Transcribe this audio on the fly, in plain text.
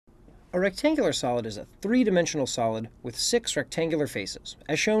A rectangular solid is a three-dimensional solid with 6 rectangular faces,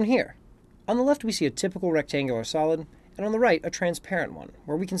 as shown here. On the left we see a typical rectangular solid, and on the right a transparent one,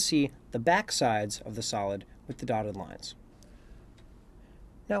 where we can see the back sides of the solid with the dotted lines.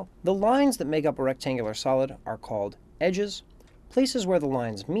 Now, the lines that make up a rectangular solid are called edges. Places where the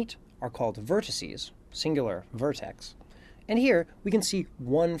lines meet are called vertices, singular vertex. And here we can see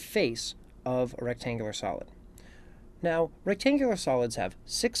one face of a rectangular solid. Now, rectangular solids have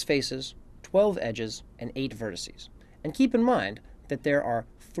 6 faces, 12 edges, and 8 vertices. And keep in mind that there are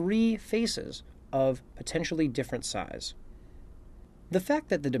 3 faces of potentially different size. The fact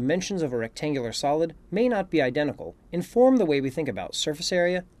that the dimensions of a rectangular solid may not be identical inform the way we think about surface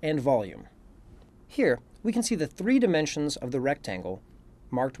area and volume. Here, we can see the 3 dimensions of the rectangle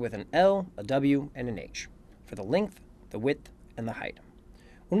marked with an L, a W, and an H, for the length, the width, and the height.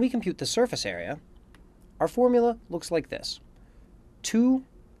 When we compute the surface area, our formula looks like this: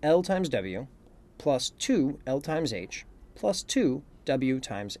 2L times W plus 2L times H plus 2W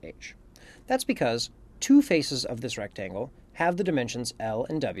times H. That's because 2 faces of this rectangle have the dimensions L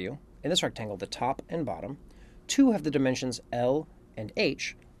and W, in this rectangle the top and bottom, 2 have the dimensions L and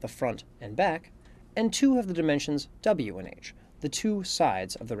H, the front and back, and 2 have the dimensions W and H, the 2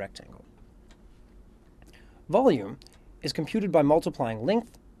 sides of the rectangle. Volume is computed by multiplying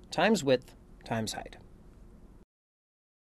length times width times height.